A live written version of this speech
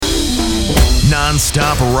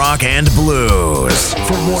non-stop rock and blues.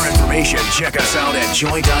 For more information, check us out at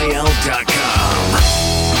jointil.com.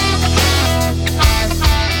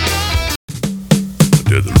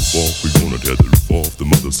 Tether off, we gonna tether off the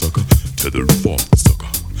mother sucker. Tether off the sucker.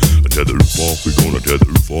 Tether off, we gonna tether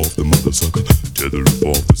off the mother sucker. Tether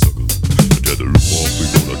off the sucker. Tether off, we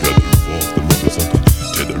gonna tether off the mother sucker.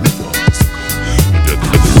 Tether off the sucker. Tether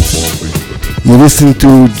off, we gonna tether. You listen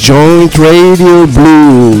to Joint Radio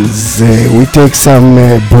Blues. We take some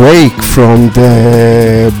break from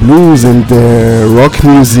the blues and the rock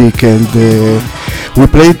music, and we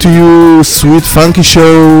play to you Sweet Funky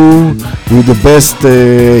Show with the best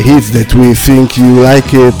hits that we think you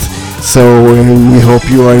like it. So we hope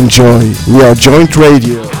you enjoy. We are Joint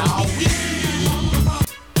Radio.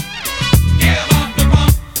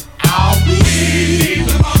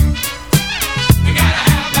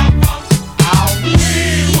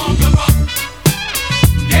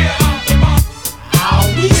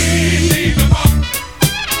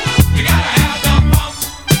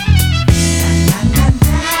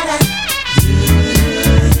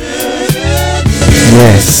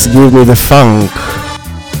 Yes, give me the funk.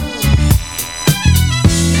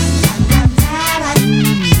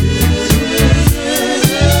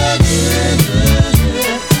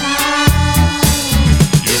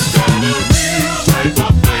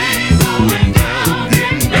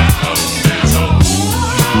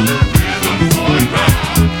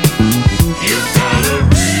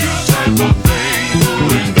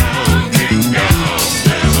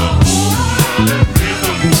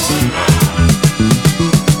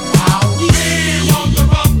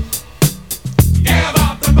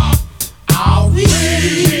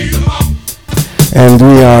 And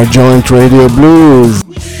we are Joint Radio Blues.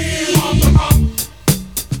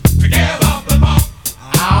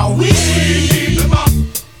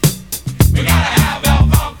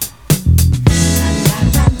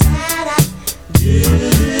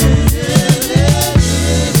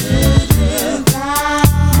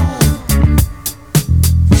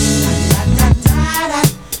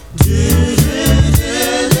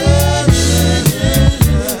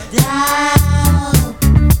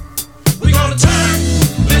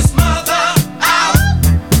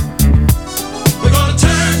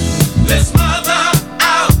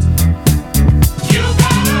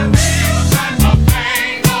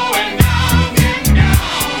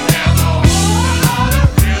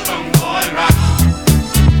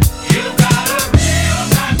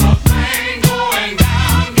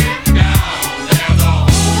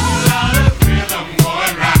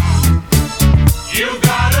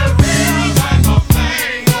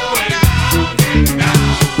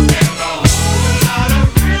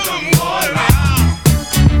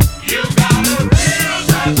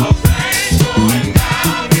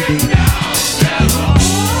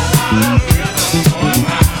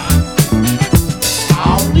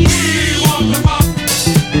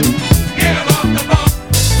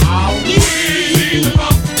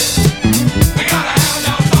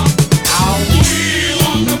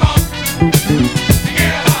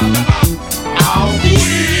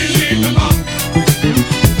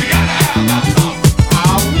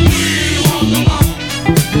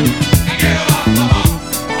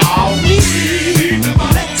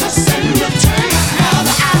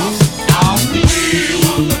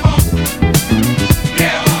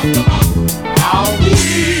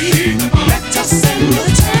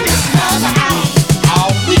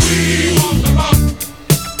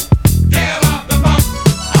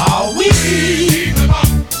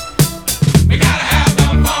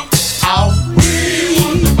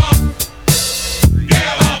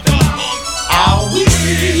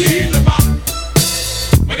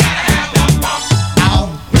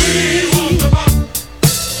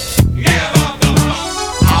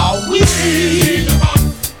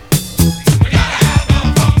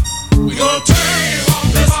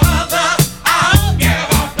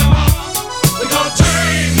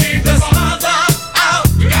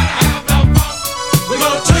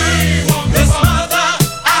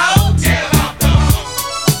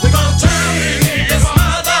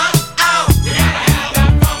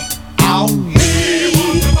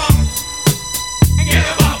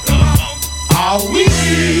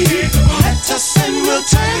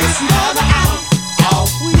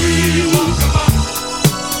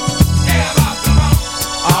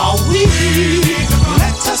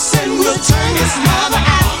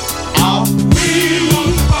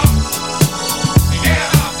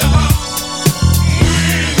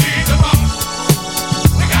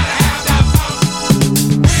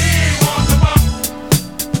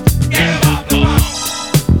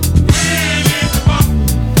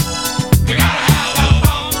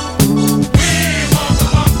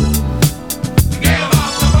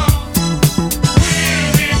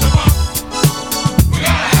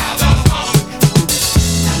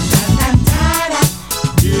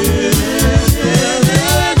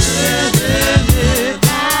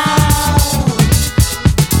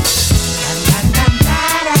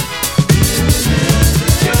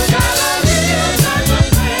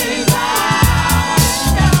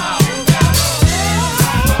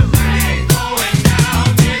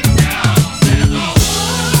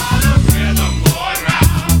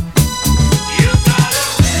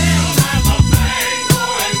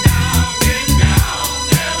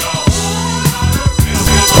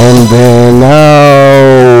 And then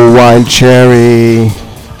now Wild Cherry.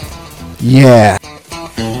 Yeah.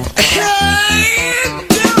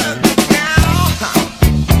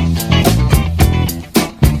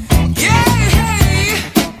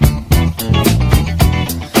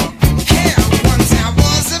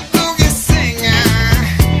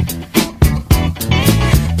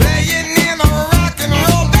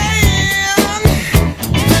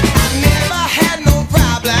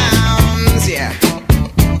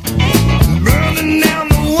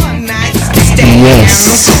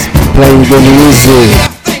 Yes, playing the music.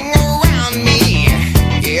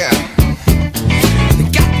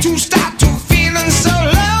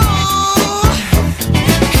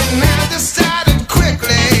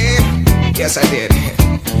 Yes, I did.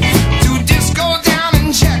 To just go down and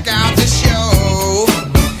check out the show.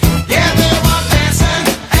 Yeah, they were dancing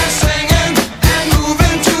and singing and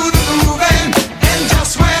moving to the grooving. And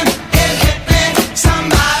just when it hit me,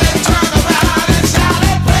 somebody turned around and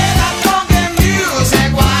shouted, "Play that funky music,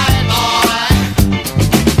 white boy.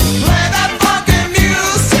 Play that funky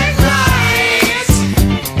music right.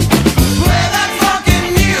 Play that funky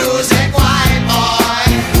music, white boy."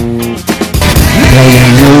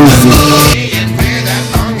 Playing music.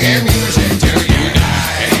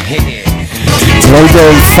 Play the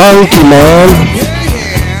funky, man.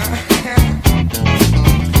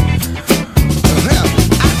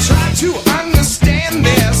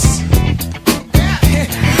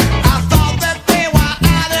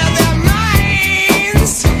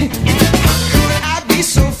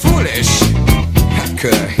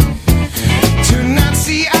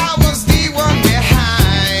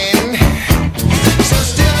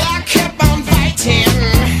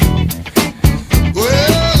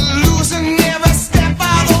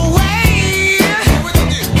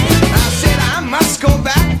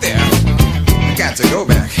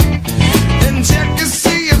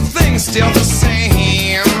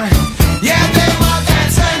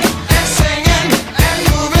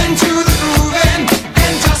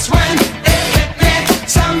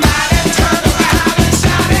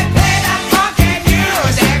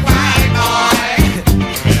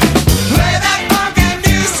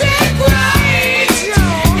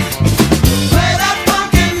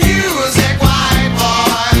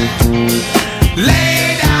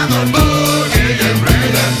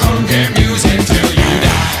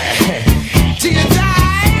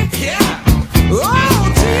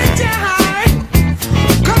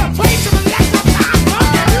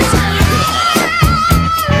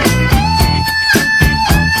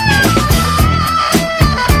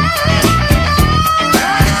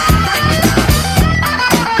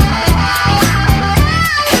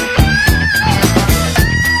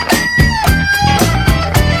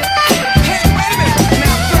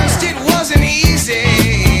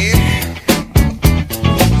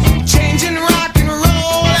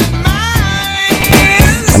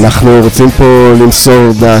 אנחנו רוצים פה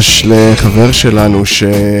למסור דש לחבר שלנו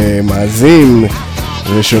שמאזין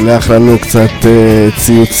ושולח לנו קצת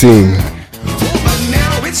ציוצים.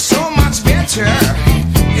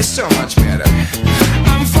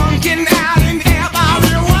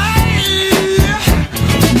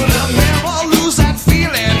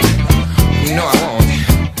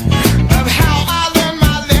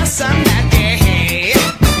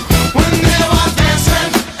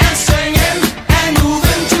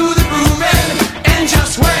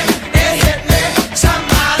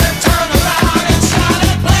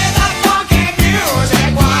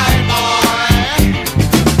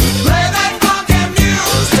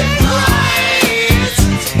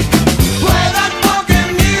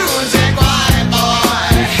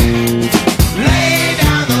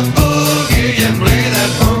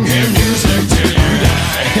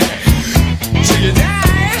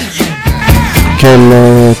 כן,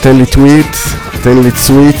 תן לי טוויט, תן לי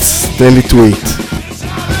צוויץ, תן לי טוויט.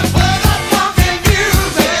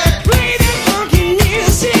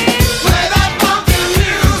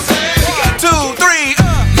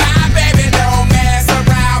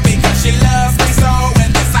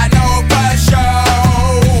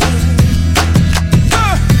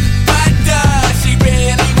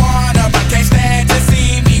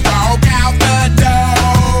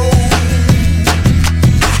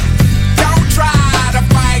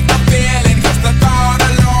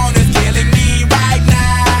 Right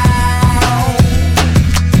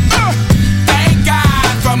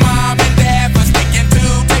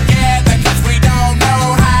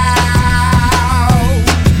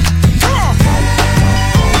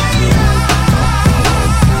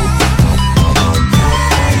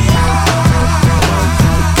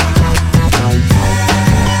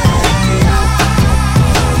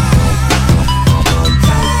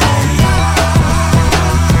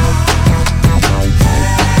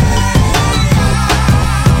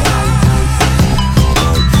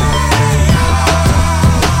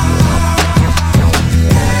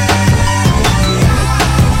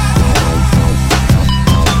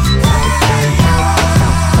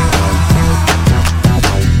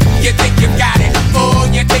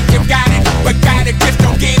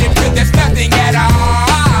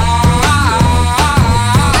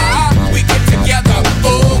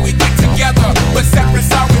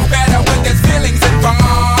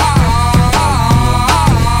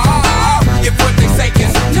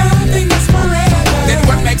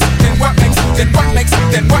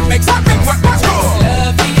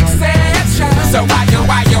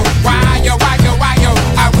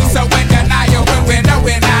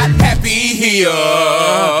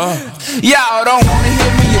ya. Y'all don't wanna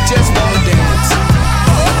hear me, you just wanna dance.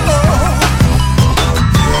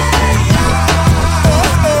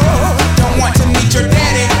 Don't want to meet your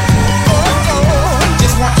daddy.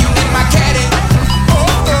 Just want you in my caddy.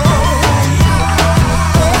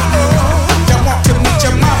 Don't want to meet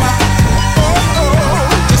your mama.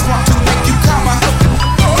 Just want to make you come. I'm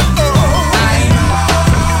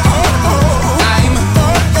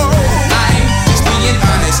just being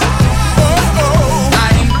honest.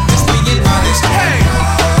 I'm just being honest. Hey,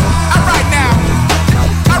 alright now,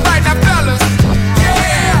 fellas.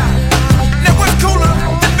 Yeah. Now what's cooler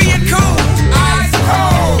than being cool? Ice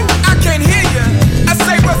cold. I can't hear you. I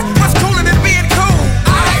say what's cooler than being cool?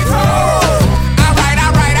 Ice cold. Alright.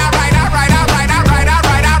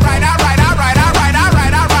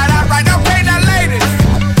 Okay, now ladies.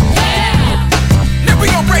 Now we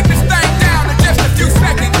gon' break this thing down in just a few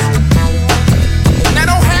seconds. Now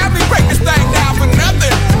don't have me break this thing down for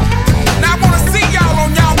nothing. Now I wanna see y'all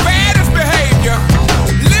on y'all baddest behavior.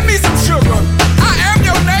 Lend me some sugar. I am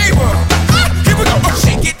your neighbor. Here we go.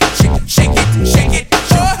 Shake it, shake it, shake it, shake it,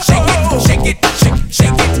 shake it, shake it,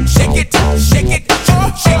 shake it, shake it, shake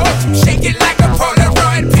it, shake it like a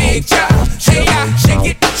Polaroid picture. Hey, shake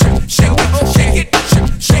it, shake it, shake it, shake it,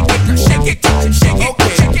 shake it, shake it,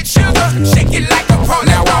 shake it, sugar, shake it like a Polaroid picture.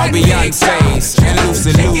 Now all Beyonce's and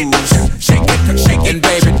Lucy Lou's and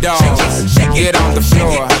Baby Dolls, get on the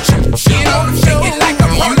floor. Get on the floor. Shake it like a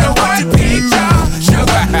Polaroid picture.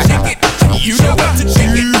 Sugar, shake it. You know what to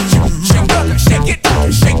shake it. Sugar, shake it,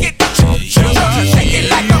 shake it, sugar, shake it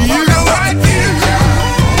like a Polaroid picture.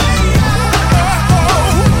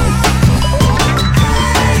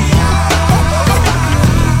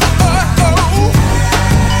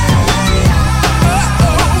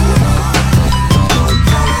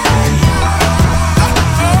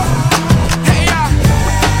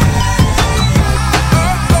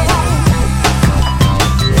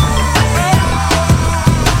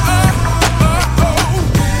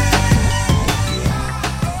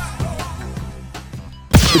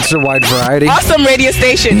 It's a wide variety. Awesome radio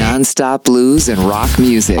station. Non-stop blues and rock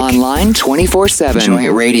music. Online 24/7.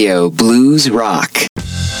 Joint Radio Blues Rock.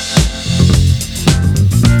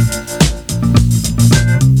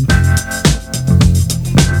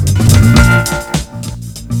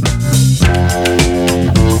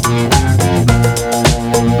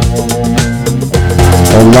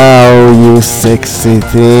 And now, you sexy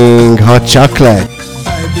thing, hot chocolate.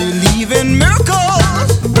 I believe in miracles.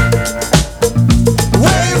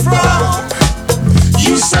 Where you from?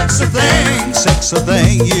 You sexy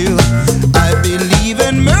thing, you. I believe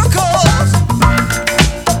in miracles.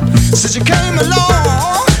 Since you came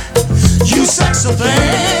along, you sexy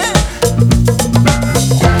thing.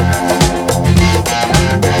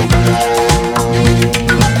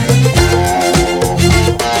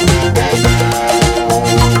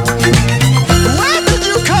 Where did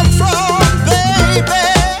you come from, baby?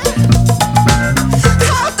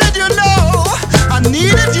 How did you know I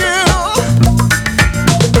needed you?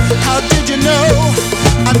 How did you know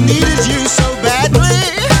I needed you so badly?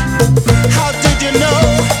 How did you know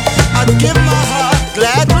I'd give my heart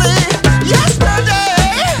gladly? Yesterday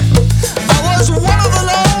I was one of the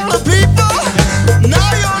lonely people. Now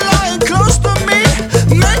you're lying close to me,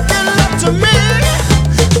 making love to me.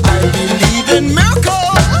 I believe in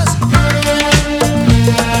miracles.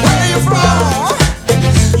 Where you from?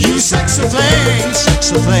 You sexy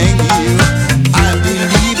thing, you. I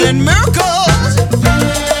believe in miracles.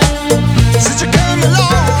 Since you came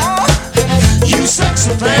along, you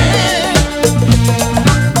sexy thing.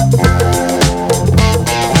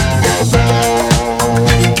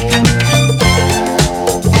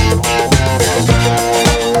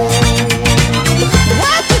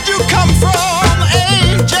 Where did you come from,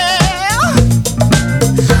 angel?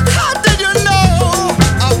 How did you know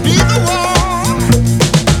I'll be the one?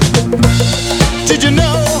 Did you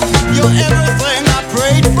know you're everything I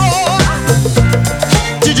prayed for?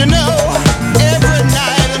 Did you know every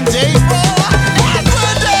night and day for?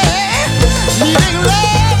 Every day, needing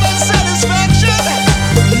love and satisfaction.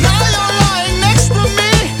 Now you're lying next to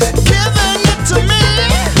me, giving it to me.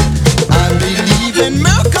 I believe in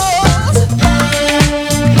miracles.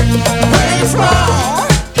 Where you from?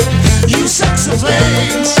 You sexy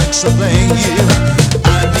thing, you. I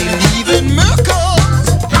believe in miracles.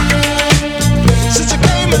 Since you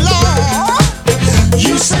came along,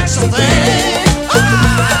 you sexy thing.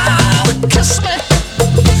 Kiss me,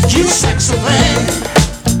 you sexy thing.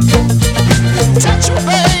 Touch me,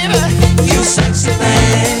 baby, you sexy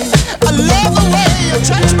thing. I love the way you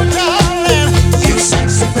touch me, darling. You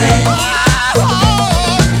sexy thing.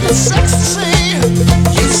 Oh, it's sexy to see.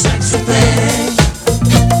 You sexy thing.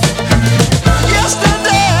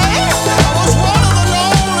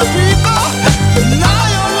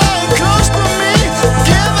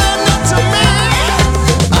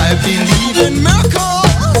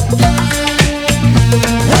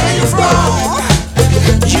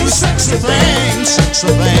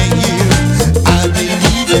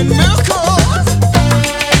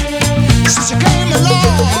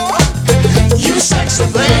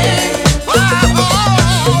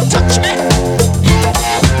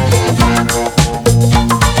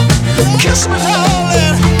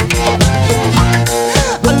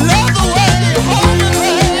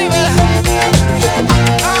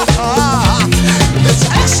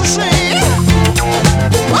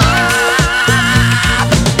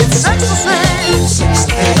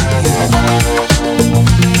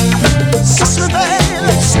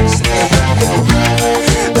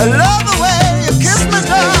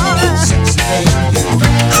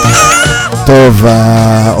 טוב,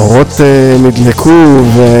 האורות נדלקו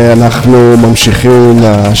ואנחנו ממשיכים עם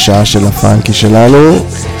השעה של הפאנקי שלנו,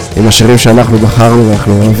 עם השירים שאנחנו בחרנו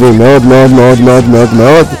ואנחנו אוהבים מאוד מאוד מאוד מאוד מאוד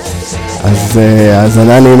מאוד. אז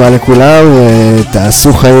האזנה נעימה לכולם,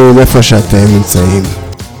 תעשו חיים איפה שאתם נמצאים.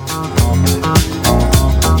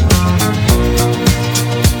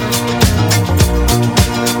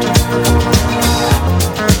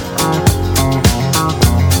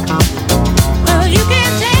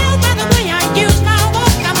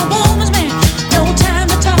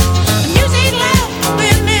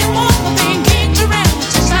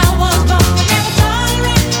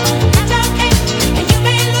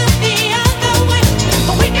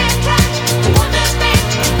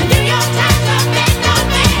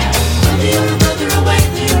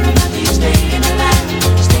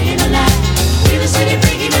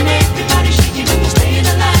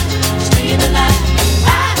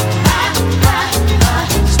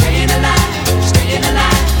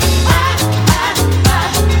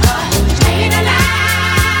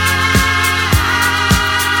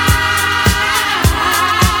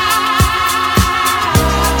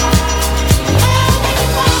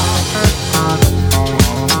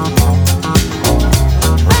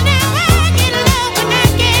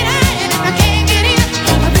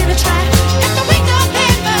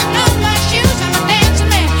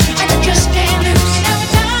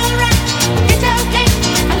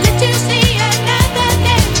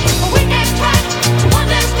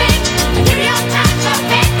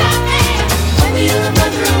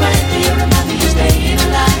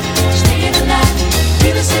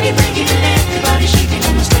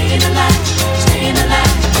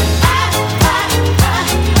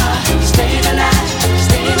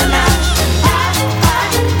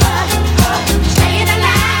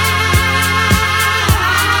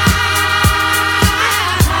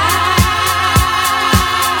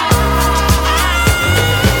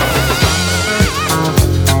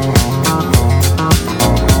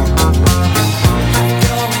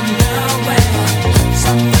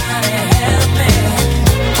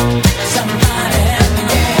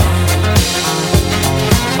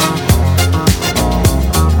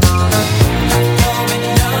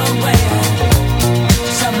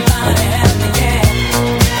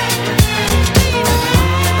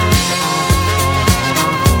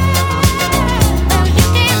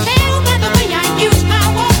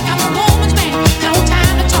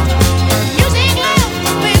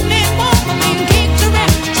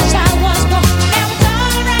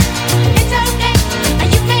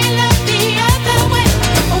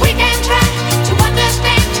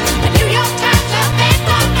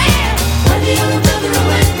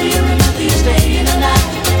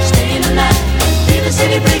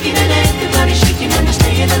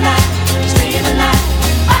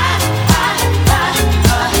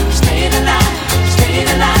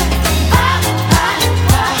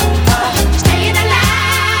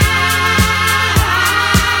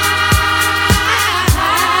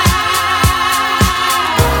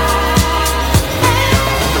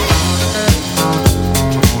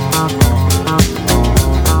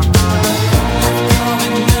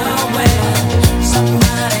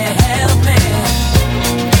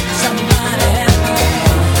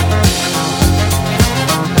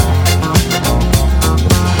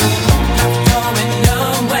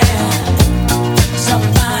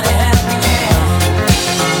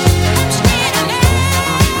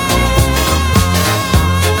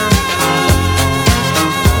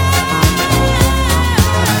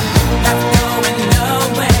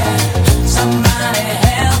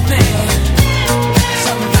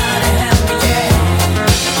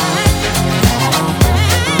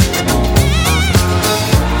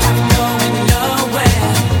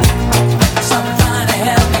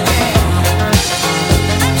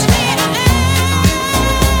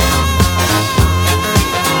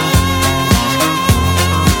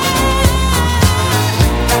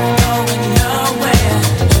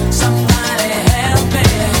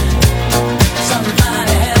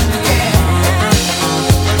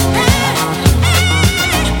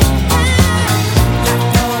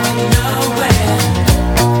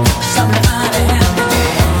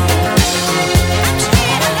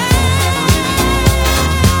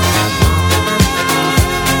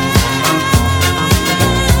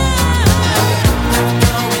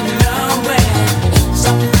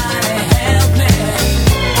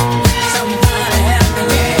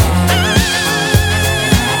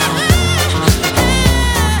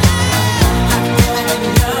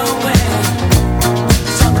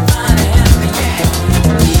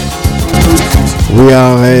 We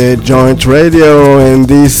are Joint Radio and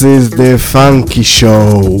this is the Funky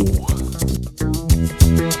Show.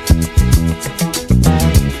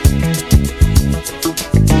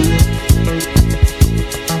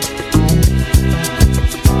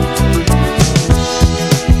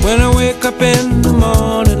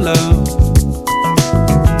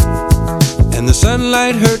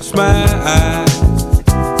 sunlight hurts my eyes,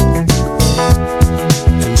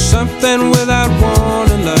 and something without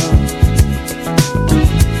warning, love,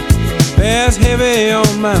 bears heavy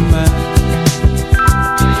on my mind.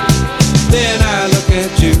 Then I look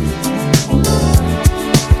at you,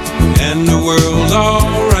 and the world's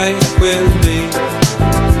alright with me.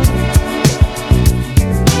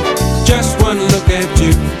 Just one look at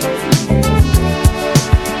you,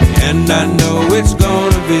 and I know it's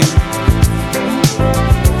gonna be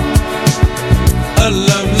a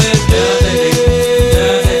lovely day.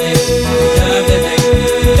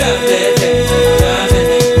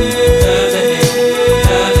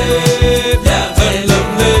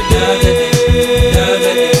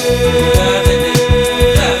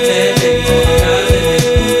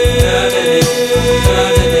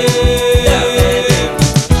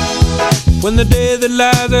 When the day that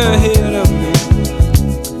lies ahead of me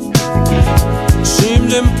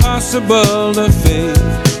seems impossible to face,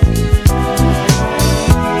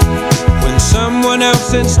 when someone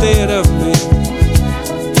else instead of me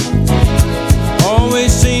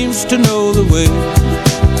always seems to know the way,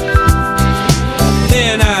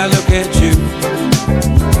 then I look at you,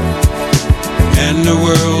 and the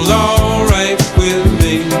world's alright with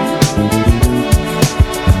me.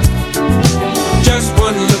 Just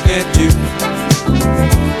one look at you,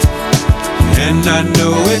 and I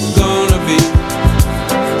know it's gonna be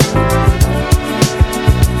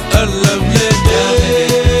a lovely day.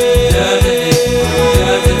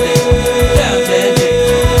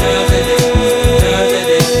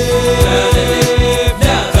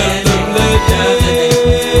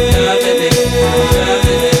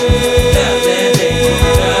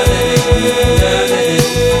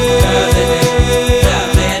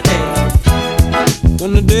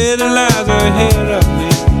 When the day that lies ahead of me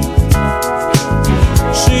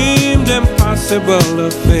seems impossible to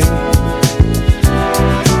face,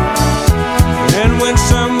 and when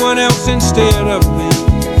someone else instead of me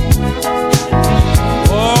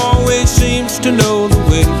always seems to know the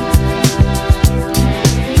way,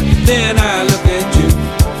 then I look at you,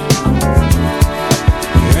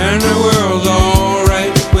 and the world's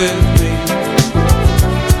alright with me.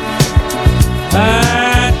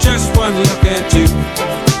 I just one look at you,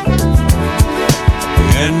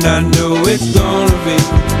 and I know it's gonna be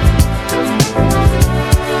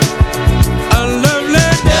a lovely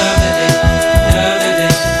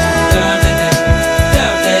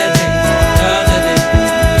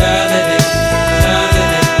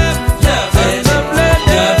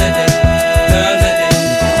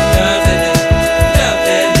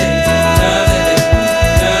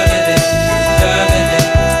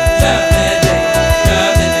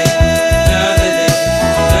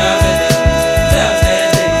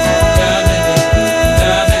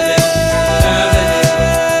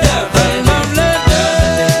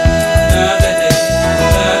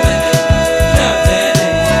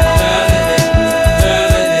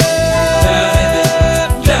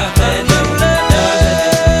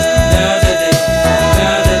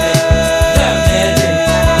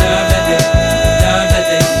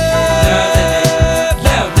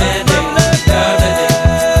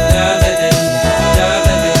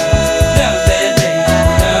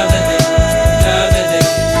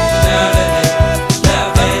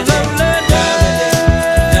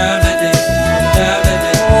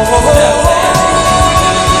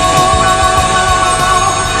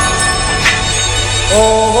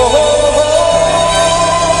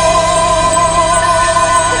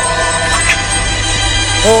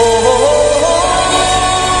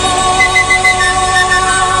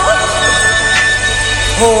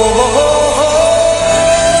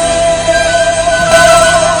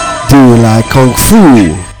Do you like Kung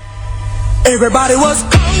Fu? Everybody was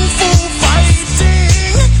kung fu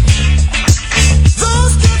fighting.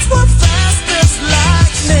 Those kids were fast as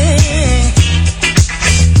lightning.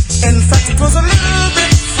 In fact, it was a little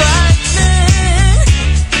bit frightening,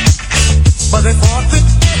 but they fought with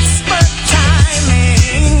expert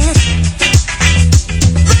timing.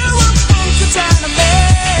 There were funky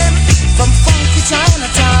Chinamen from funky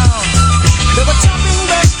Chinatown. They were chopping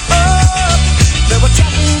them up, they were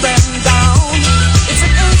chopping them down. It's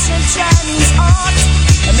an ancient Chinese art,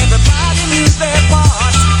 and everybody knew their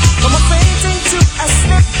part. From a fainting to a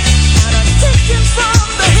slip, and a kicking from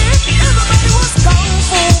the hip. Everybody was kung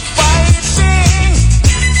fu fighting.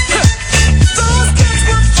 Those kids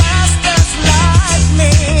were fast as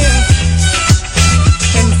lightning.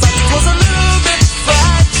 In fact, it was a little bit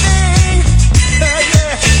frightening,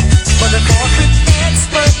 yeah, but they fought with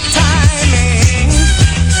expert timing.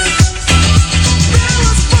 There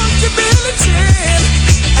was Funky Billy Chin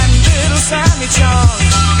and Little Sammy Chung.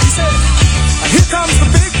 He said, hit comes the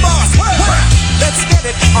big boss. Let's get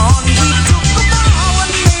it on. We took the bow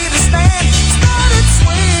and made a stand. Started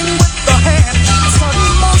swinging with the hand.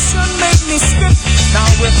 Sudden motion made me skip.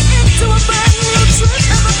 Now we're into a brand new trip.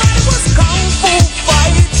 Everybody was kung fu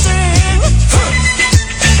fighting.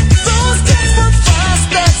 Those kids were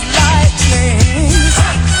fast as lightning.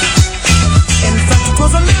 In fact, it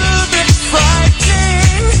was a little bit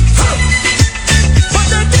frightening. But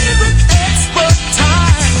they did it with expert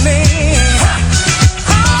timing.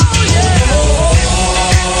 Oh yeah.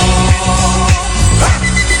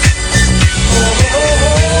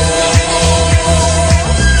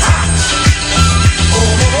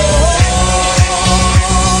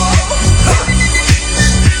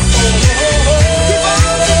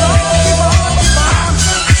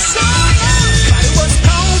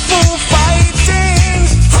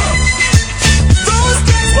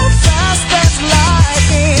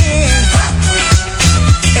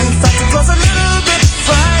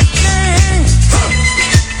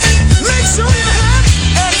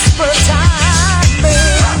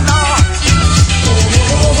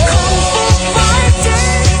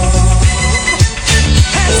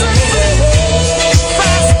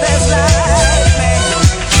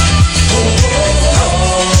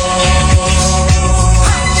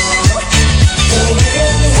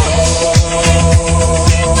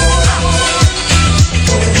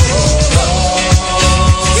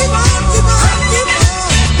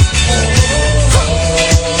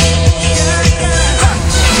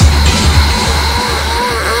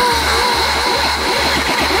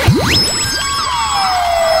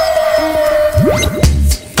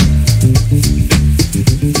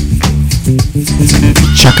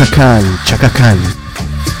 Chaka Khan, Chaka Khan.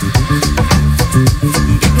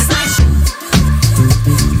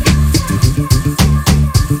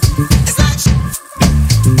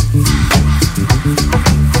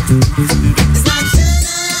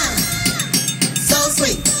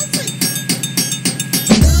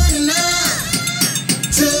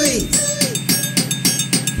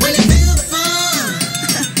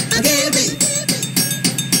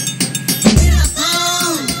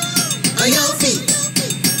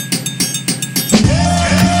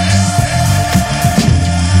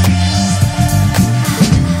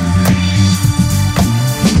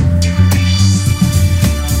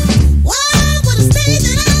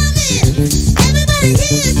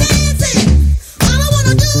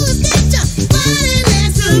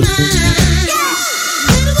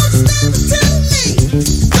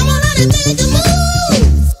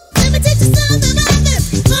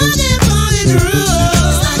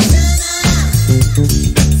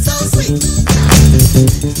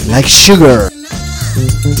 Like sugar.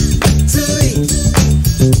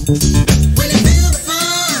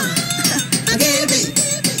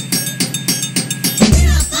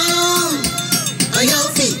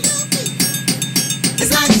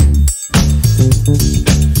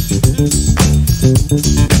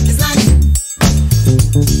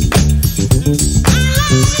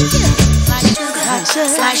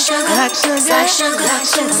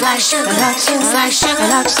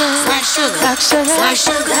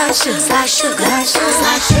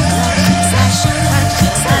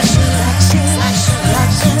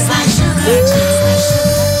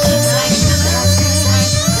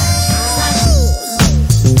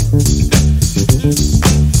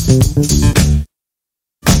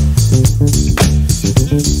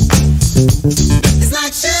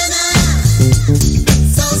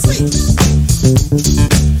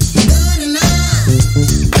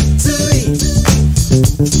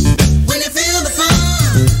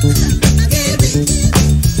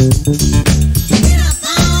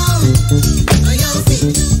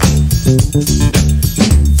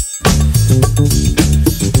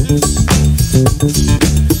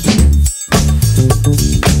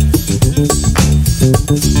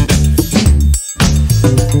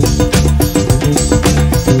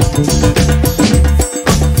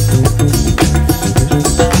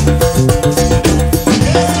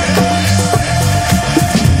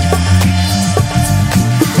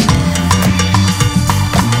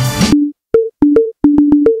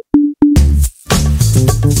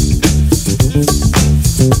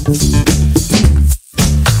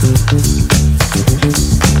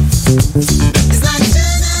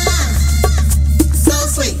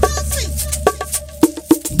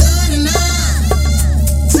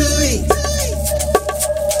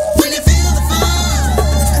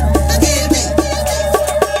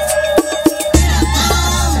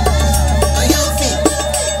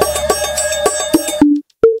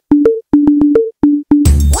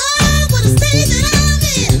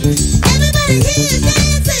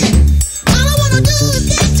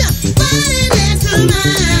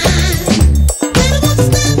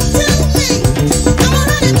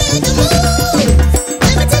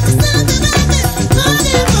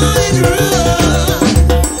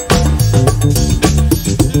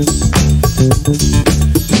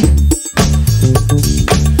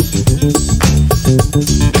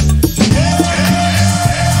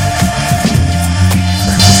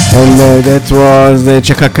 And that was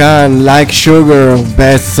Chaka Khan, Like Sugar,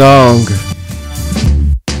 best song.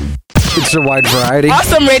 It's a wide variety.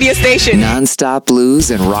 Awesome radio station. Non-stop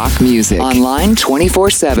blues and rock music. Online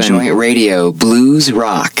 24/7. Joint Radio Blues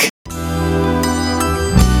Rock.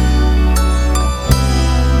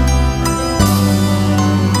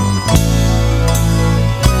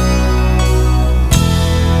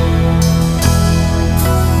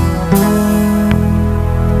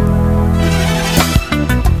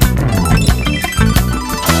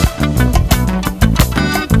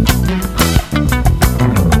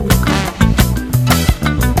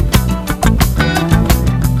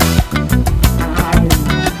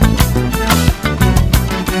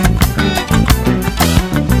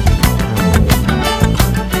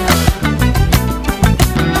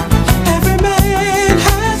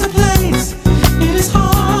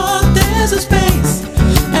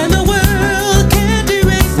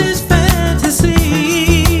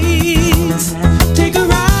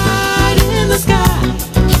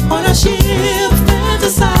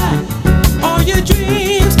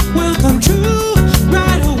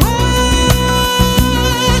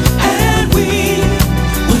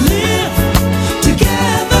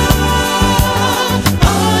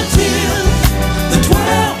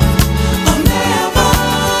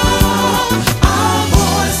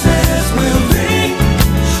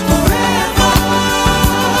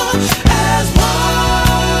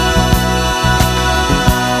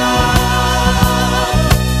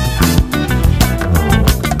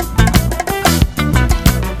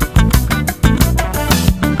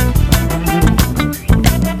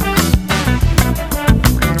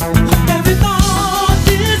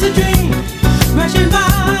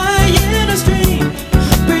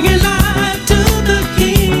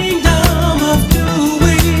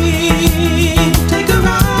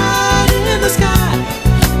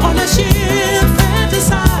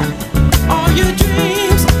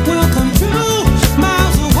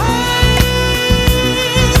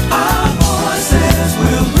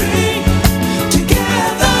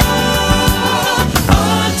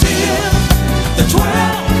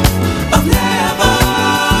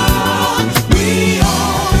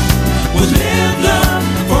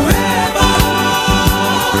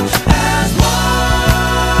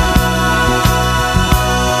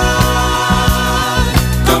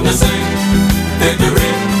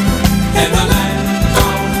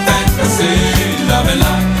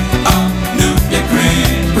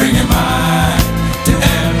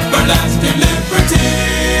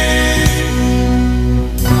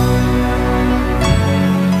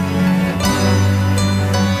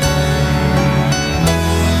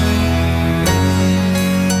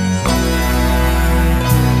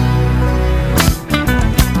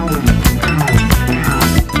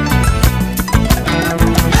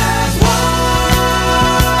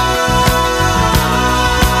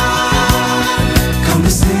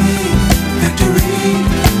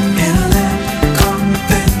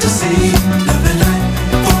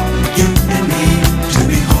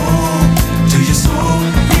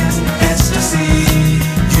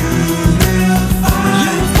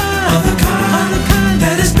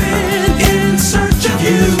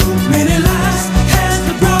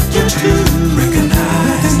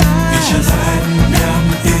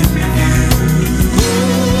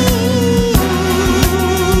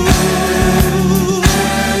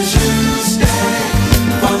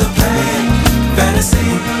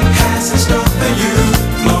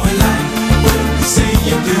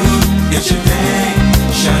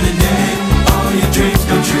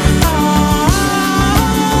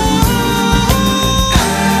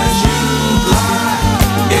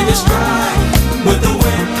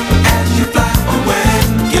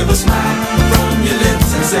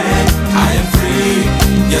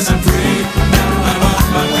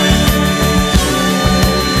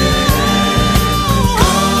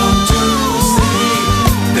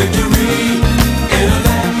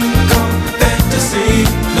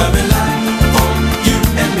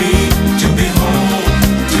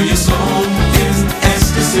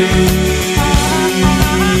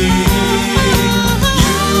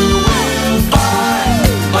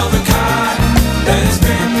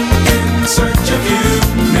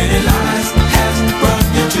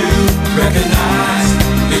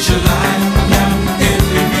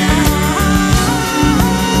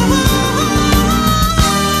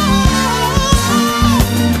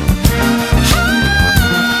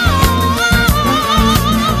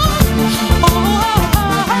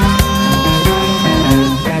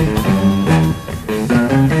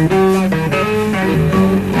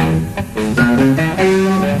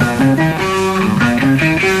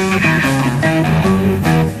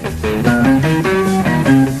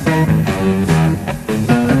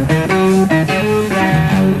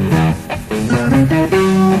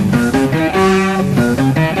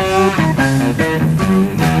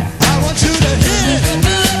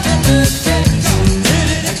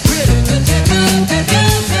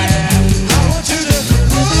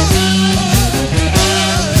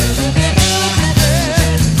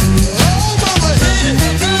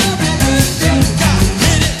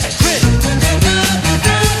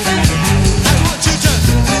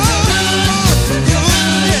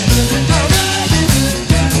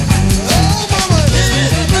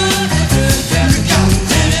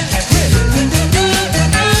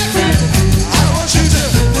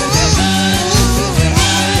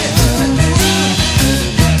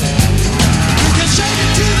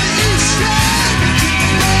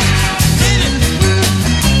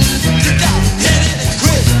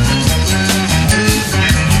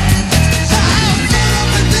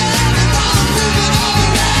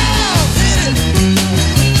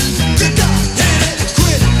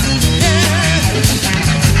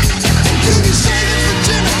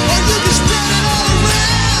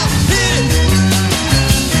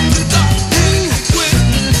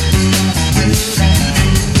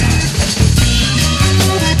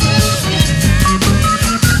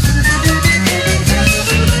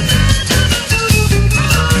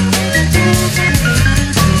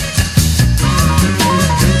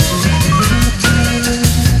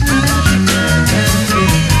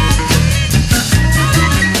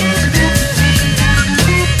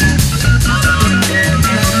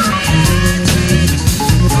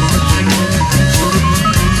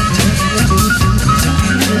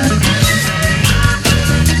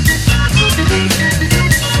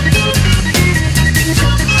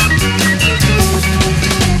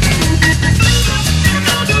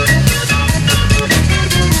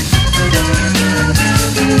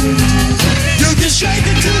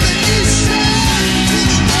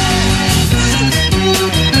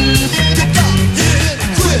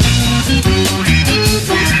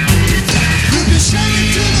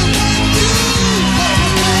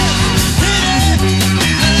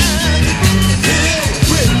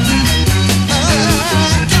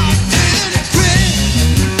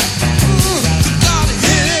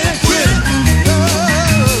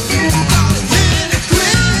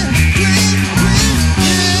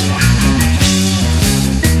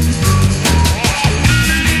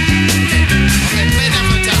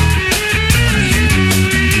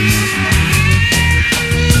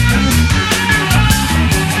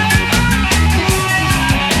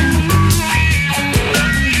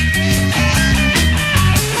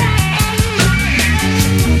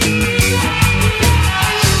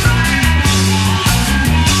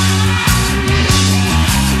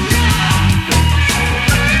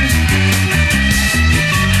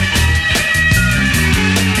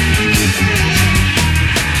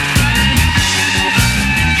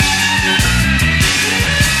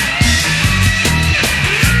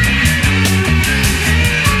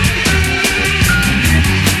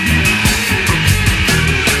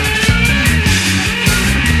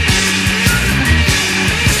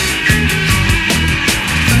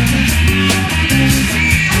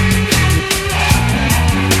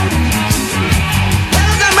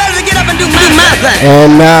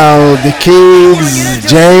 And now the Kings,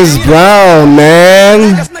 James Brown,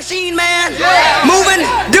 man. This machine, man. Moving,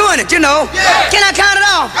 doing it, you know. Can I count it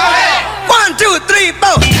off? 1, 2, 3,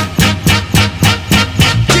 4.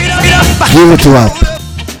 Get up. Give it to us.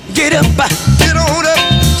 Get up. Get on up.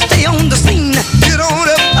 Stay on the scene. Get on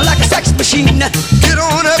up. Like a sex machine. Get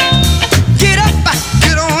on up. Get up.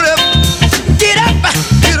 Get on up. Get up.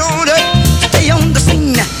 Get on up. Stay on the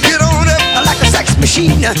scene. Get on up. Like a sex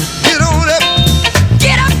machine. Get on up.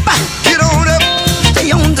 Get up. Get on up.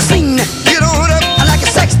 Stay on the scene. Get on up. Like a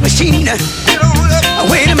sex machine. Get on up.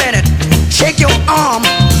 Wait a minute. Shake your arm.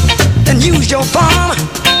 Then use your palm.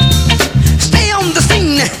 Stay on the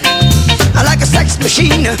scene. Like a sex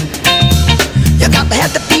machine. You got to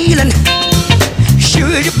have the feeling. Sure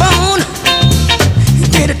as you're born.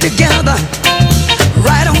 Get it together.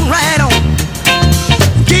 Right on, right on.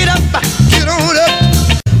 Get up. Get on up.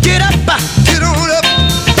 Get up. Get on up.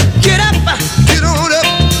 Get up. Get on up.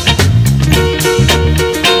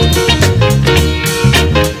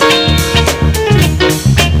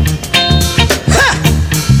 Ha!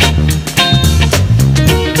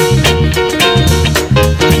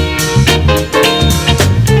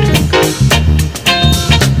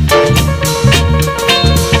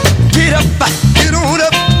 Get up. Get on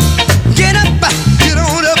up. Get up. Get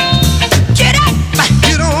on up. Get up.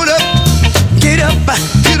 Get on up. Get up.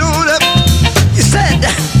 Get on up. You said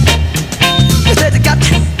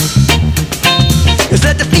you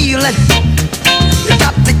said the feeling. You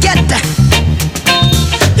got to get that.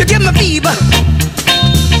 You give me fever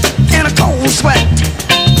and a cold sweat.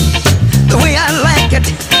 The way I like it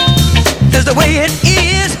is the way it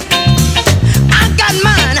is. I got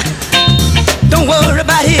mine. Don't worry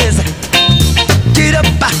about his. Get up,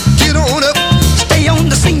 get on up. Stay on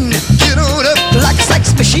the scene. Get on up. Like a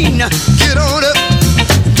sex machine. Get on up.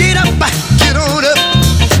 Get up, get on up.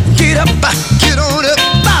 Get up, get on up.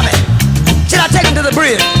 Bobby, should I take him to the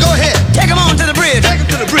bridge? Go ahead. Take him on to the bridge. Take him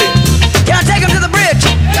to the bridge. Can I take him to the bridge?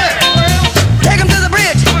 Yeah. Take him to the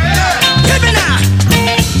bridge. Yeah. Hit me now.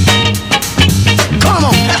 Come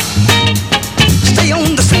on. Stay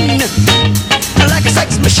on the scene. Like a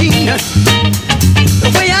sex machine. The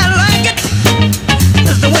way I like it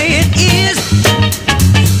is the way it is.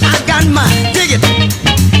 I got mine. Dig it.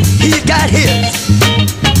 He's got his.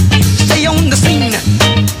 Stay on the scene.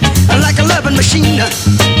 Like a loving machine.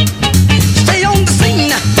 Stay on the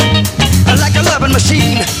scene. Like a loving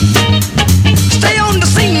machine. Stay on the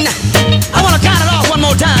scene. I want to count it off one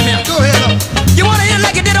more time here. Go ahead. You want to hit it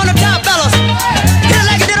like it did on the top, fellas? Hit it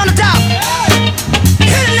like it did on the top.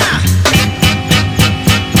 Hit it now.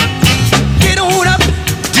 Get on up.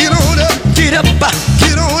 Get on up. Get up.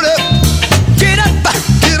 Get on up. Get up.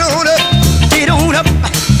 Get on up. Get on up.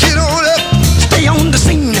 Get on up. Stay on the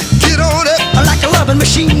scene. Get on up. Like a loving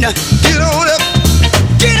machine. Get on up.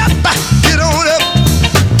 Get up. Get on up.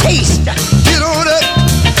 Taste. Get on up.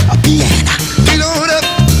 A piano. Get on up.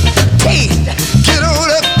 Taste. Get on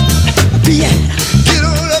up. A piano. Get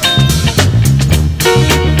on up.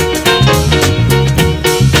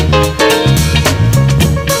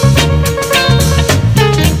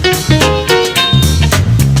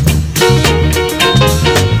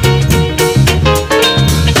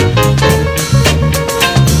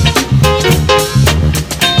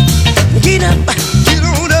 Get up, get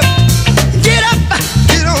on up, get up,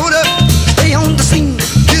 get on up. Stay on the scene,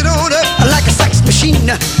 get on up. Like a sex machine,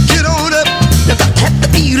 get on up. You got to have the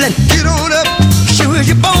feeling, get on up. Sure as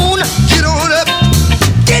you're born, get on up.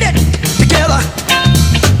 Get it together,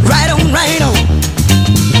 right on, right on,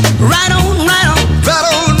 right on, right on, right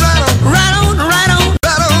on, right on, right on, right on,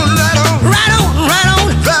 right on, right on, right on,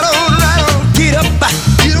 right on, right on, right on. Get up,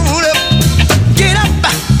 get on up, get up,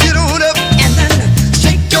 get on up, and then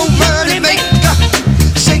shake your money maker,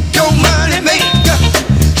 shake your money maker,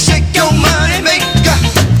 shake your money maker,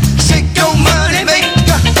 shake your money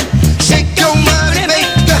maker, shake your money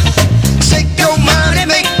maker, shake your money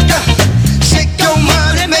maker, shake your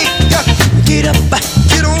money maker. Get up,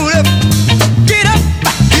 get on up, get up,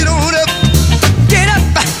 get on up, get up,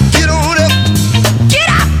 get on up, get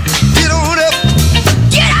up, get on up,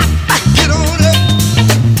 get up, get on up.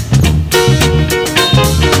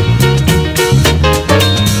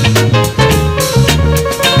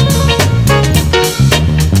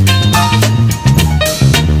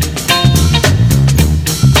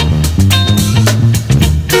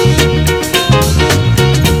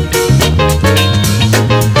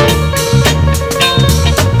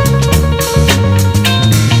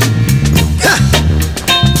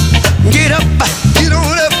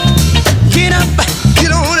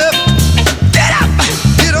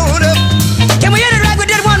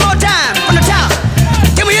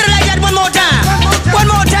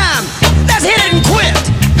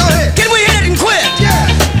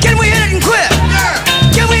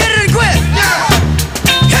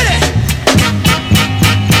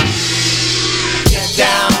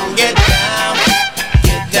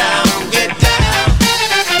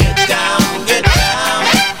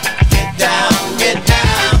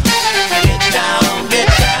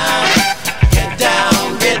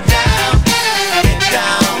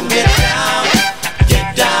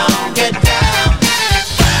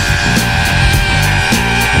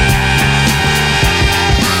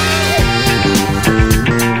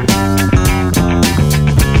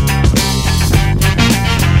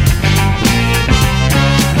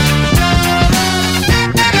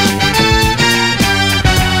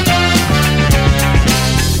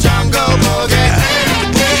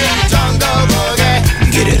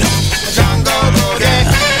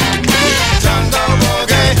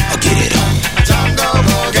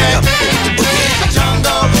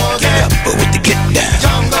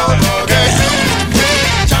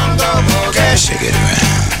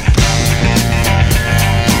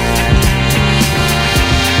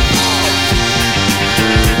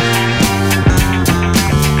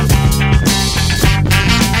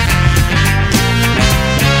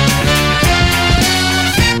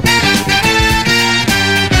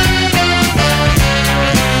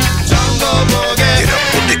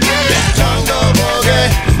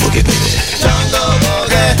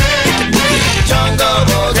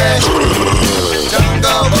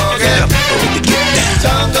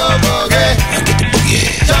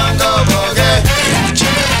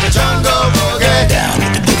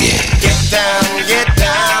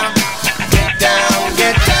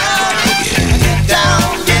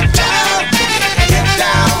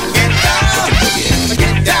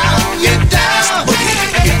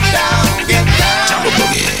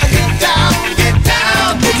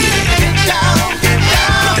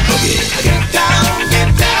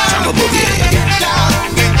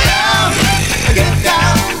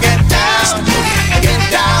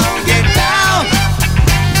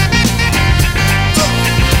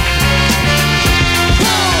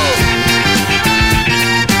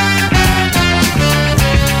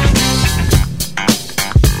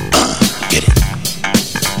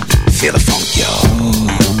 feel the funk, y'all.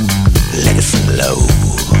 Let it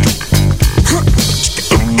flow.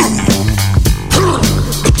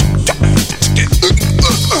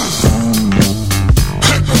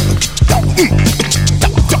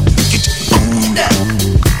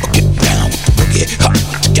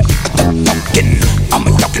 I'm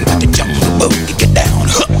talking about the jungle boogie. Get down,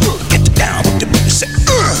 get down with the boogie. Say,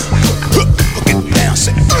 get down,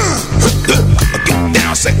 say, get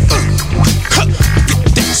down, say,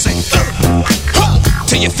 get down, say,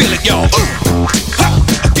 till you feel it, y'all.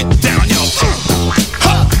 Get down, y'all.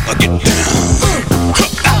 Get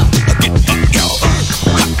down, get up, y'all.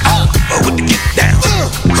 With the get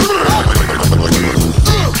down.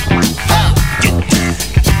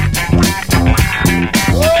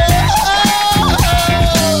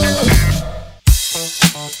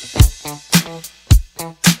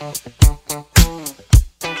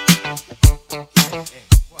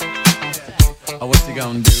 What you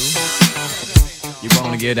gonna do? You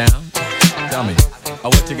wanna get down? Tell me,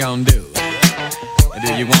 what you gonna do?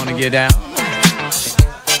 Do you wanna get down?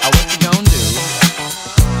 What you gonna do?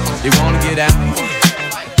 You wanna get down?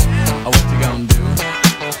 What you gonna do?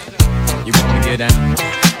 You wanna get down?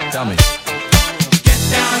 Tell me. Get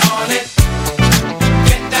down on it.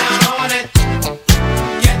 Get down on it.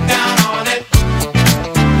 Get down on it.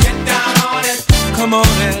 Get down on it. Come on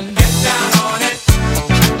in. Get down on it.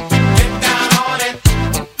 Get down on it.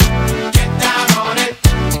 Get down on it.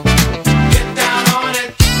 Get down on it.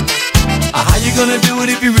 How you gonna do it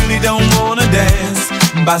if you really don't wanna dance?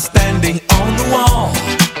 By standing on the wall.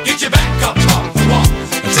 Get your back up off the wall.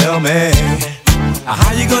 Tell me,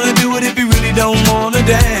 how you gonna do it if you really don't wanna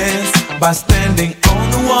dance? By standing on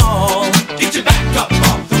the wall. Get your back up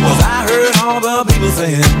off the wall. 'Cause I heard all the people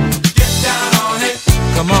saying, Get down on it.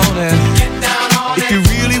 come on in. Get down on it. If you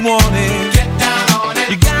really want it, Get down on it.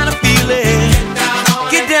 you gotta feel it. Get down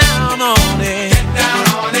on it. Get down on it. Get down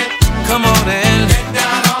on it. Come on in. Get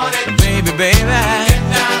down on it. Baby, baby, Get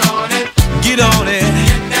down on it. get on it.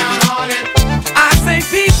 Get down on it. I say,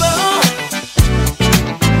 people,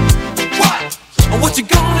 what you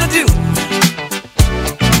gonna do?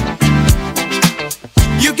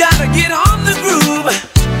 You gotta get on the groove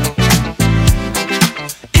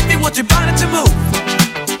if you want your body to move.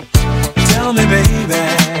 Tell me, baby,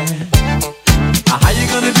 how you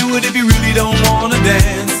gonna do it if you really don't wanna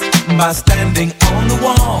dance? By standing on the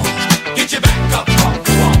wall. Get your back up off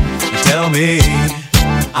the wall. Tell me,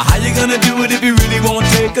 how you gonna do it if you really won't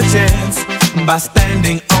take a chance? By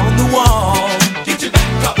standing on the wall. Get your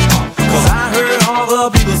back up off the wall. 'Cause I heard all the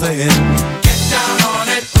people saying, Get down on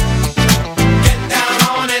it. Get down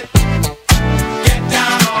on it. Get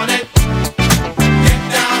down on it. Get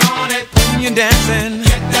down on it. when you're dancing,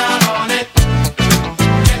 Get down on it.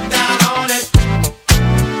 Get down on it.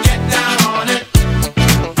 Get down on it.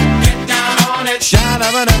 Get down on it.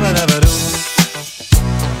 sha-da-ba-da-ba-da-ba-doo.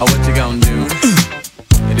 What you gonna do?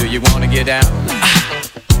 Do you wanna get down?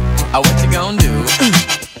 What you gonna do?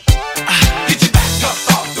 Get your back up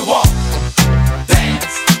off the wall.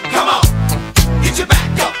 Dance. Come on. Get your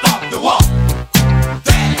back up off the wall.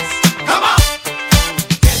 Dance. Come on.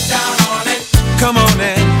 Get down on it. Come on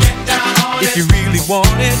in. Get down on it. If you really want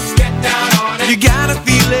it, Get down on it. you gotta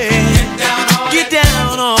feel it. Get down on it. Get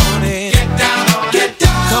down on it. Get down on it. Get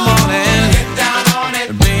down. Come on in. Get down on it.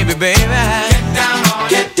 Baby, baby, Get down on it.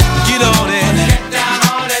 Get down. get on it. Get down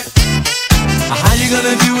on it. How you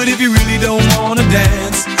gonna do it if you really don't wanna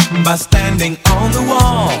dance? By standing on the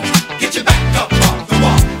wall. Get your back up off the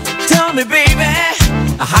wall. Tell me, baby,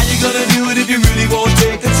 how you gonna do it if you really won't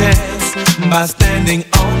take a chance? By standing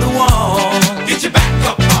on the wall. Get your back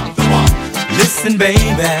up off the wall. Listen,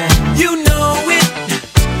 baby, you know it.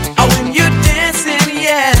 When you're dancing,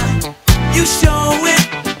 yeah, you show it.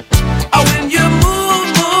 When you move,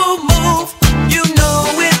 move, move, you know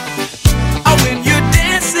it. When you're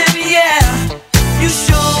dancing, yeah, you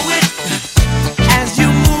show it. As you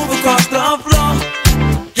move across the floor,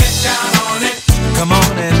 Get down on it. come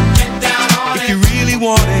on in. Get down on If it. you really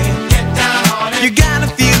want it, Get down on it. you gotta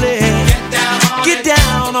feel it. Get down on Get it.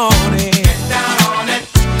 down on it. Get down on it.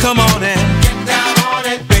 Come on in, Get down on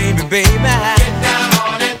it. baby, baby, Get down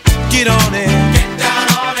on it. get on it. Get down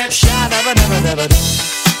on it. Sha-da-ba-da-ba-da-ba-doo.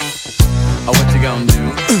 What you gonna do?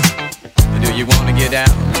 Do you wanna get down?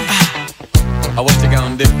 What you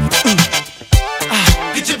gonna do?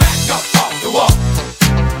 Get your back up off the wall.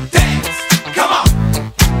 Dance. Come on.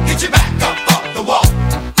 Get your back up off the wall.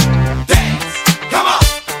 Dance. Come on.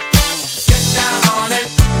 Get down on it.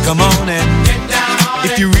 Come on in. Get down on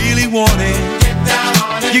it. If you really want it, Get down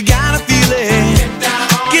on it. you gotta feel it. Get down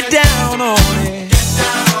on Get it. down on it. Get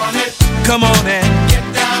down on it. Come on in. Get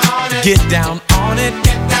down on it. Get down on it.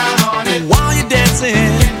 Get down on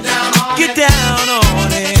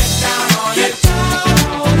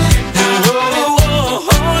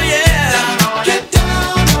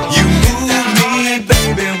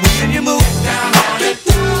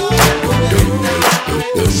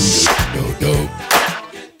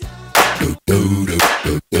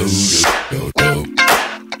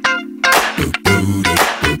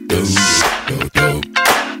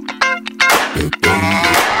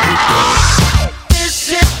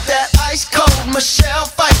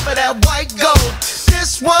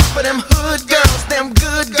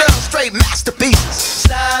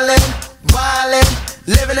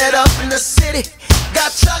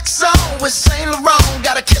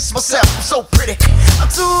so pretty. I'm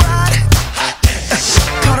too hot.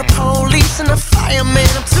 Call the police and the fireman.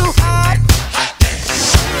 I'm too hot.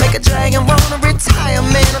 Make a dragon wanna retire,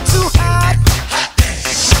 man. I'm too hot.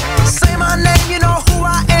 Say my name, you know who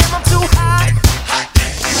I am. I'm too hot.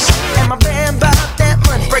 And my band bought that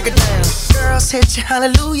money. Break it down. Girls hit you,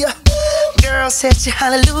 hallelujah. Girls hit you,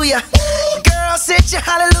 hallelujah. Girls hit you,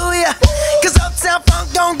 hallelujah. Cause Uptown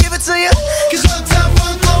Funk don't give it to you. Cause Uptown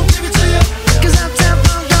Funk don't give it to you. Cause Uptown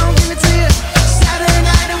Funk don't give it to you. Saturday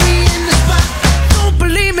night and we in the spot. Don't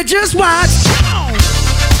believe me, just watch.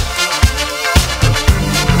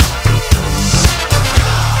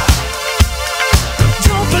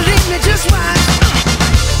 Don't believe me, just watch.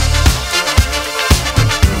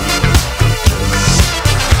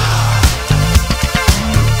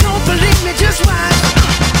 Don't believe me, just watch.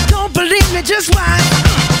 Don't believe me, just watch.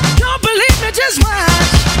 Don't believe me, just watch.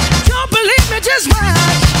 Don't believe me, just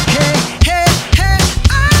watch. Hey, hey, hey,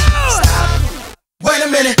 oh! Stop. Wait a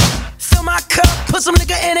minute. Fill my cup, put some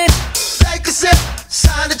nigga in it. Take a sip,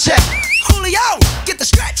 sign the check. Julio, get the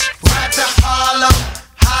stretch. Right to Harlem,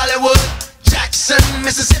 Hollywood, Jackson,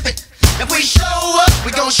 Mississippi. If we show up,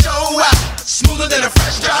 we gon' show out. Smoother than a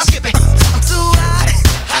fresh drop skipping. I'm too hot.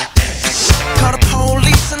 Call the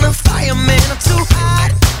police and the fireman. I'm too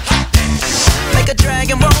hot. Make a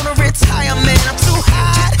dragon wanna retire, man. I'm too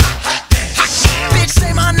hot. Bitch,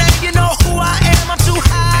 say my name, you know who I am. I'm too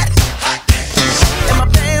hot. And my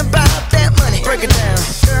band bought that money. Break it down.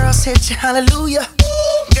 Girls hit you, hallelujah.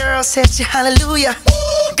 Girls hit you, hallelujah.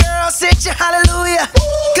 Girls hit you, hallelujah.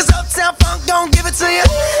 Cause Uptown Funk don't give it to you.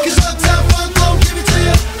 Cause Uptown Funk don't give it to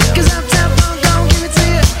you. Cause Uptown Funk don't give it to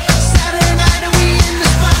you. Saturday night and we in the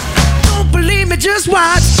spot. Don't believe me, just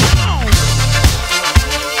watch.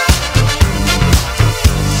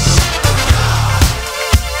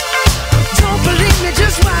 Don't believe me,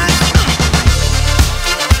 just watch.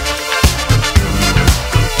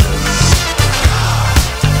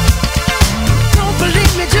 Don't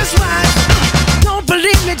believe me, just watch. Don't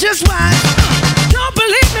believe me, just watch. Don't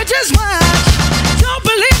believe me, just watch. Don't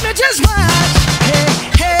believe me, just watch. Hey,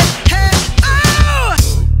 hey, hey, oh!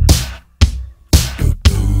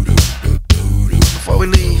 Before we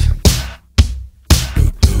leave,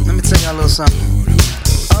 let me tell y'all a little something.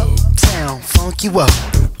 Uptown, funk you up.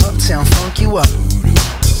 Uptown, funk you up.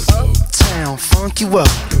 Uptown, funk you up.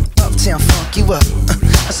 Uptown, funk you up.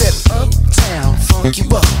 I said uptown, funk you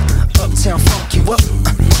up. Uptown, funk you up.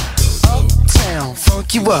 Uptown,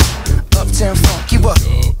 funk you up. Uptown, funk you up.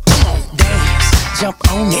 Come on, dance, jump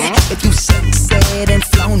on it. If you succeed and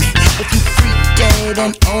flown it. If you freak dead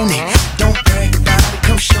and own it. Don't brag about it,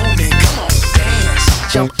 come show me. Come on, dance,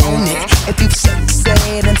 jump on it. If you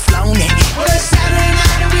succeed and flown it. Well, it's Saturday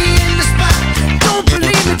night and we in the spot. Don't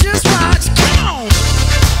believe it, just watch. Come on.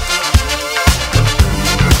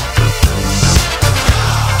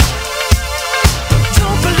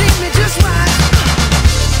 Don't believe me, just watch.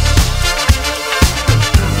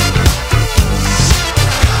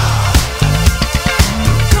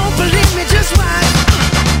 Don't believe me, just watch.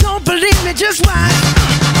 Don't believe me, just watch.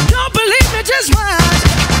 Don't believe me, just watch.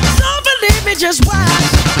 Don't believe me, just watch.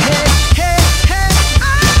 Hey, hey, hey,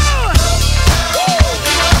 oh!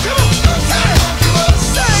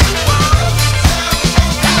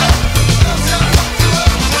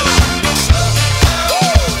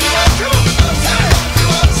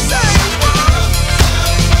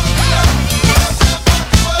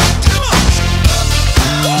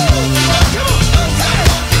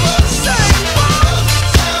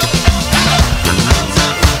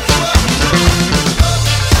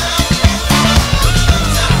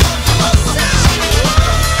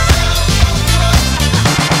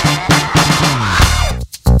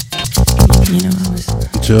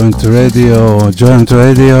 Joint Radio, Joint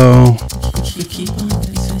Radio.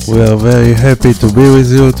 We are very happy to be with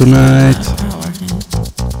you tonight.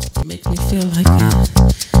 Make me feel like that.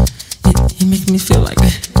 It make me feel like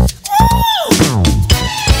that.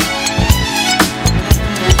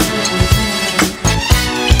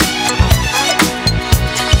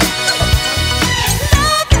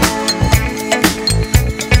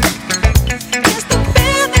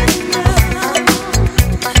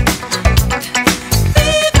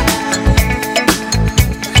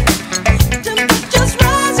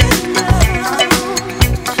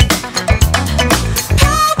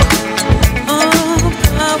 Oh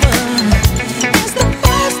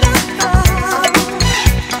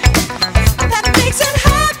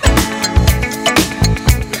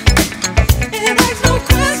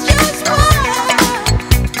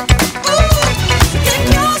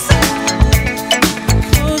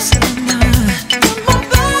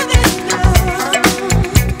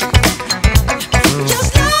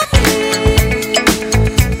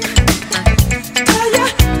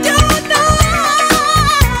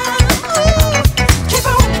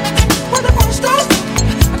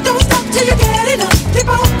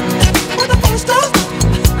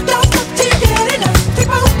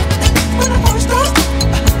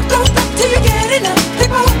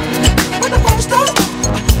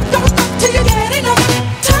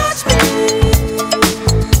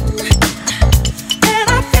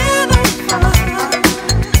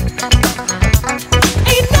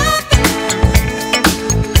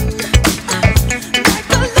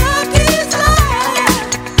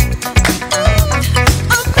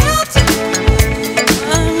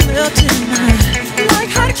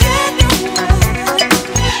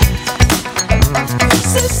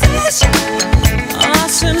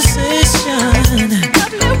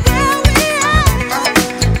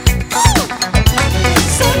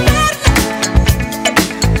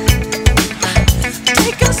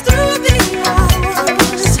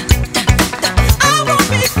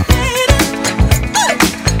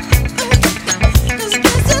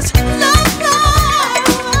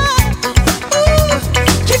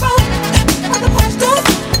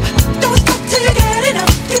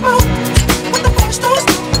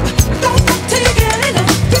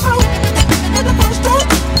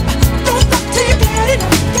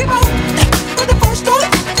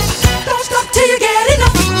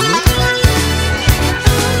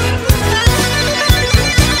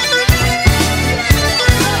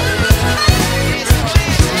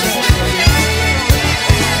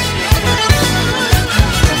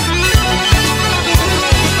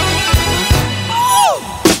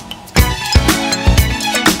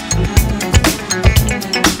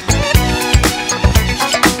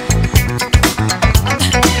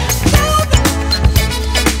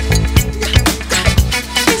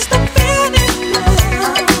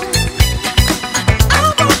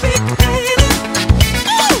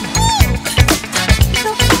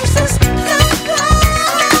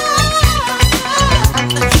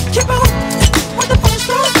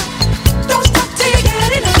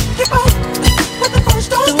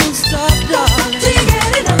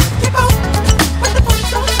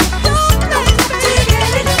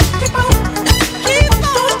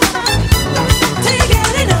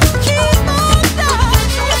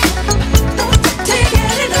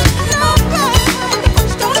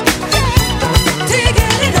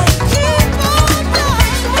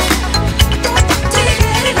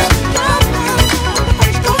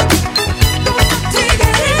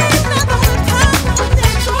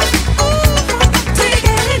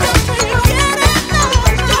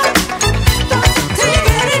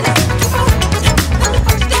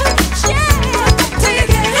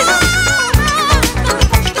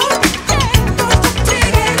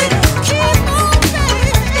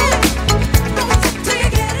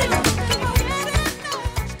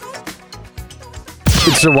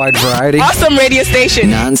It's a wide variety. Awesome radio station.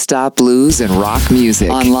 Non-stop blues and rock music.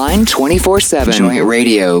 Online 24/7. Joint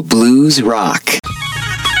Radio Blues Rock.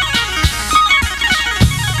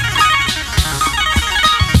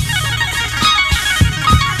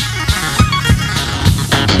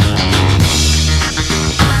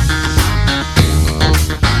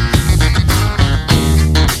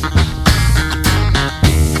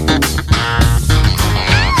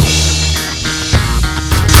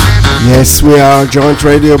 Yes, we are Joint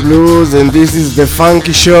Radio Blues, and this is the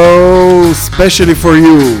Funky Show, especially for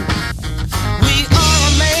you. We are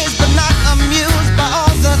amazed but not amused by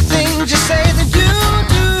all the things you say that you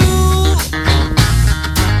do.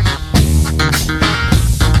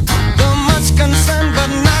 Though much concerned but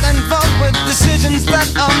not involved with decisions that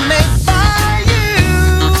are made by you.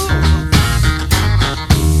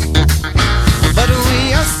 But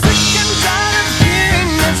we are sick and tired of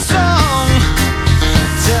hearing that song,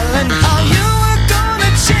 telling how you are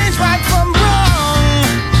gonna change right from wrong.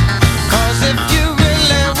 'Cause if you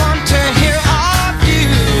really want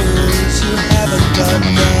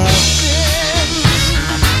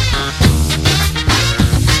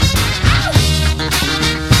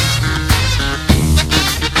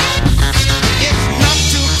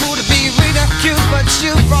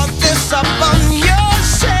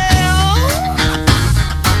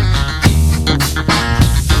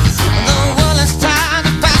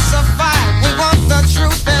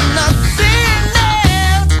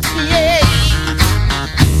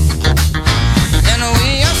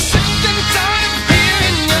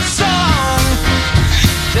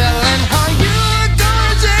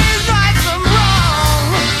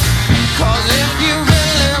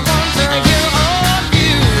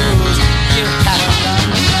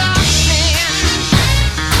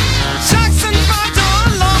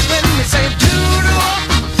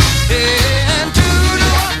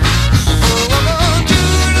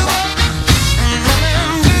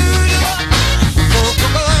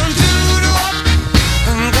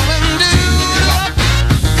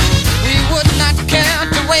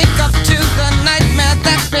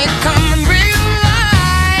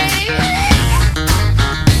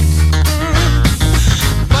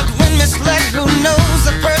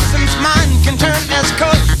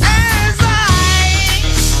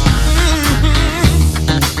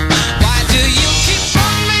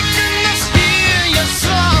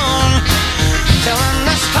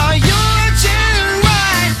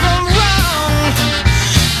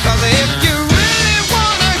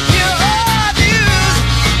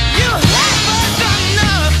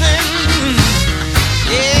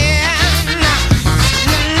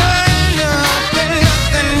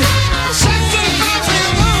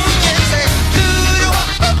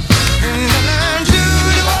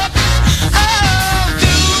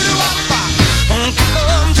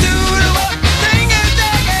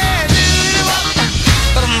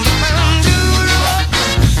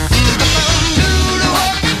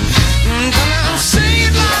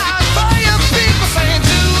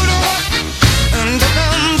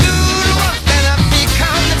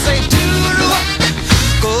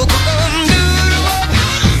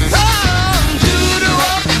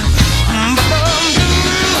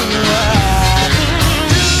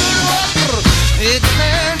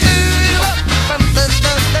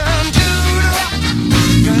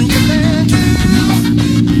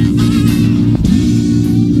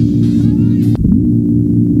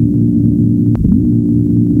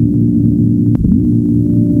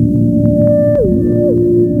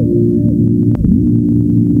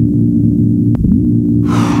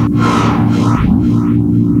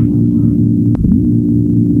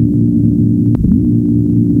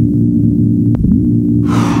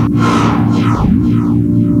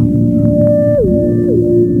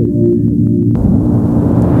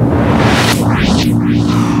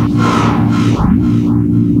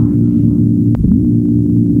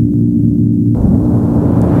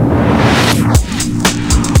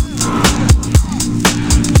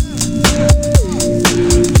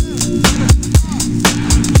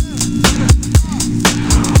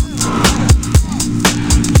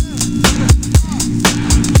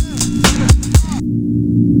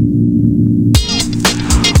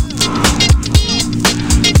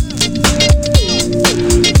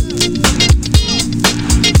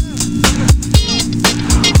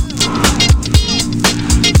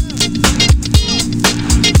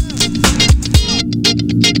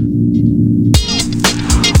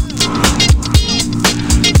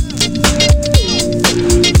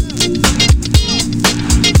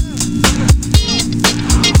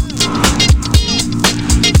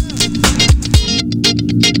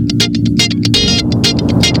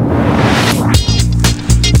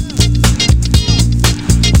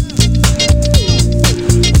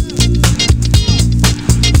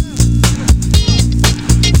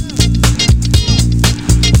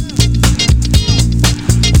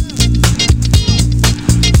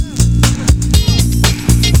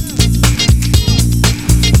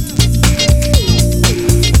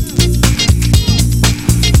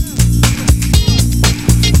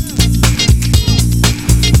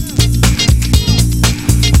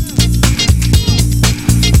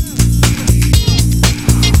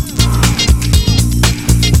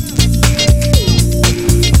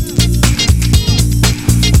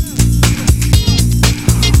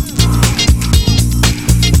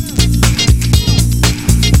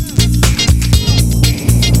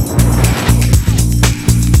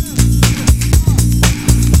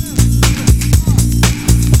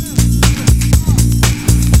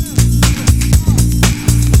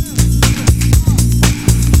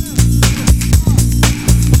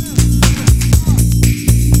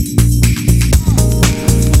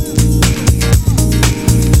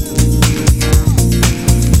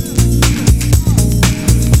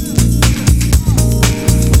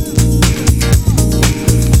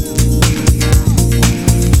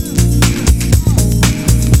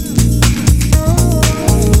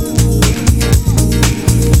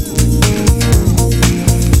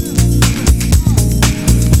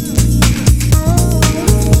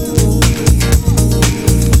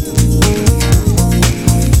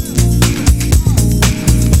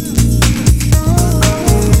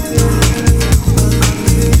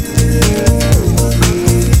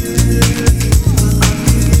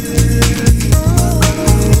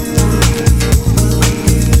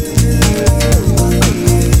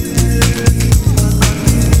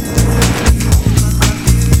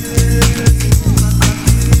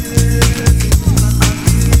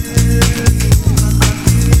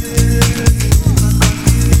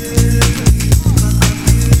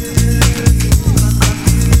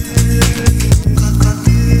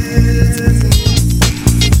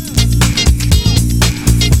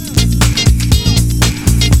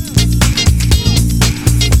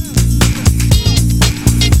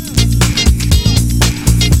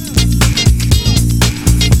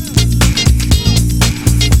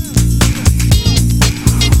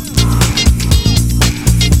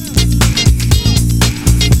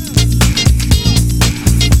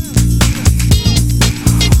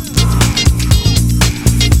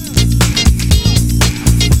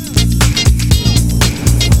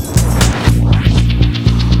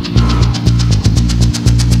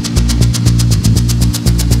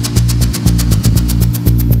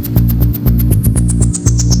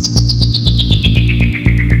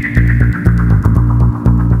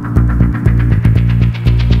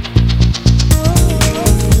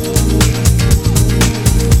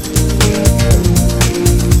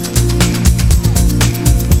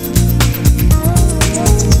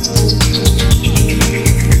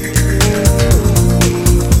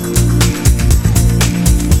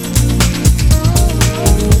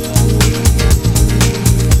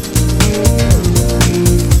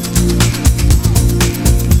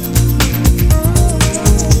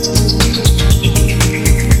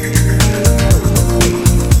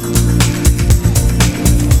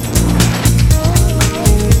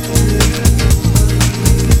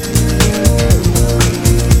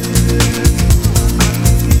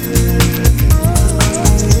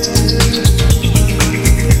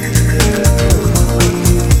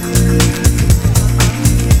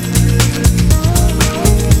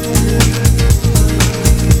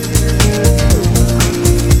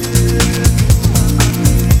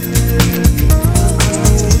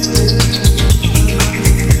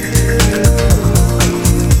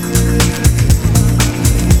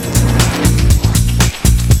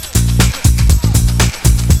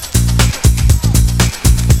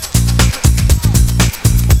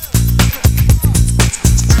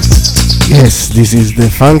Yes, this is the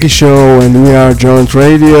Funky Show and we are Joint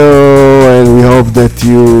Radio and we hope that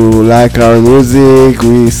you like our music.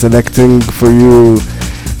 We're selecting for you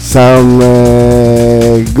some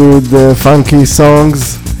good funky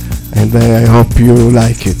songs and I hope you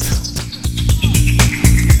like it.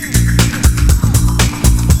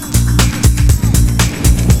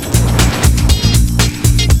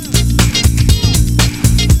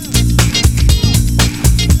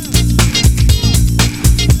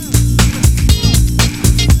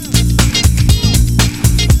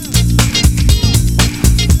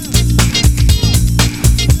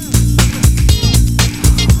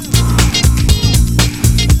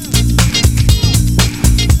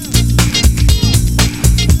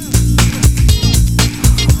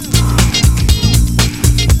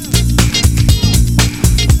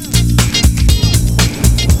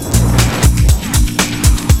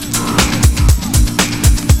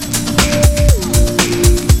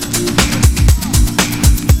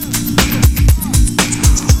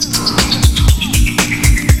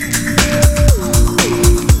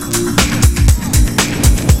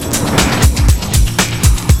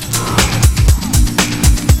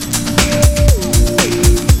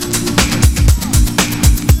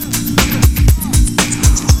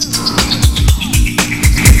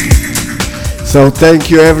 So thank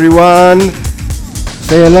you everyone.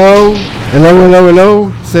 Say hello. Hello, hello,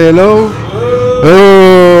 hello. Say hello.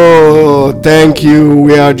 Oh, thank you.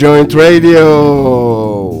 We are Joint Radio.